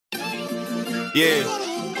Yeah.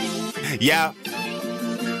 Yeah.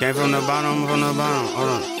 Came from the bottom, hold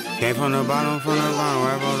on. Came from the bottom,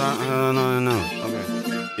 rap all I no. Okay.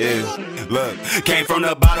 Yeah, look. Came from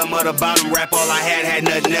the bottom of the bottom, rap all I had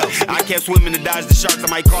nothing else. I kept swimming to dodge the sharks, I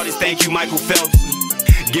might call this thank you Michael Phelps.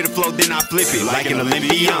 Get a flow, then I flip it like an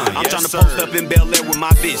Olympian. I'm trying to post up in Bel Air with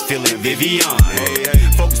my bitch, feeling Vivian.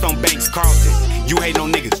 Focused on Banks, Carlton. You hate no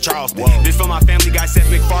niggas, Charleston. This from my family guy, Seth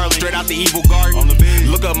MacFarlane. Straight out the evil garden.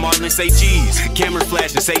 Look up Marlon, say cheese. Camera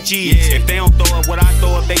flashing, say cheese. If they don't throw up what I throw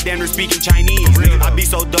up, they damn near speaking Chinese. I be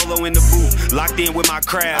so dolo in the booth, locked in with my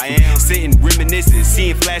craft. Sitting, reminiscing,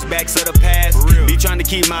 seeing flashbacks of the past. Be trying to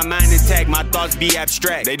keep my mind intact, my thoughts be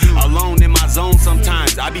abstract. Alone in my zone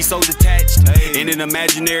sometimes, I be so detached. In an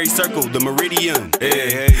imaginary circle, the meridian.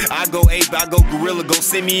 I go ape, I go gorilla, go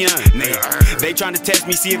simian. They trying to test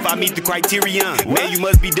me, see if I meet the criterion. Man, you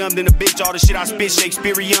must be dumb than a bitch, all the shit I spit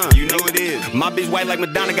Shakespearean. You know it is. My bitch white like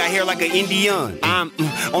Madonna, got hair like an Indian. I'm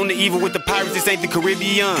on the evil with the pirates, this ain't the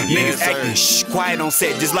Caribbean. Niggas acting shh, quiet on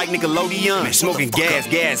set, just like Nickelodeon. Man, smoking gas,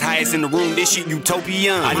 highest in the room, this shit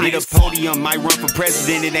utopian. I need a podium, might run for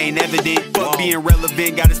president, it ain't evident. Fuck being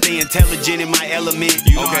relevant, gotta stay intelligent in my element.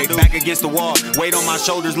 Okay, back against the wall, weight on my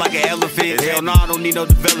shoulders like an elephant. Hell no, I don't need no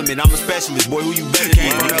development, I'm a specialist, boy, who you better than?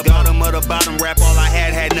 Came from the bottom of the bottom, rap all I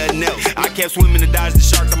had nothing else. I kept swimming to dodge the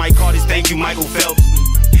sharks, I might call this thank you Michael Phelps.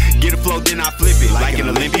 Get a flow, then I flip it like an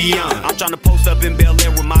Olympian. I'm trying to post up in Bel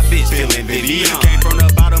Air with my bitch, feeling Vivian. Came from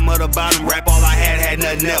the bottom of the bottom, rap all I had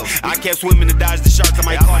nothing else. I kept swimming to dodge the sharks, I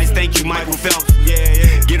might call this thank you Michael Phelps.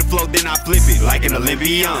 Get a flow, then I flip it like an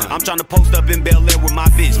Olympian. I'm trying to post up in Bel Air with my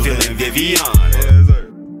bitch, feeling Vivian.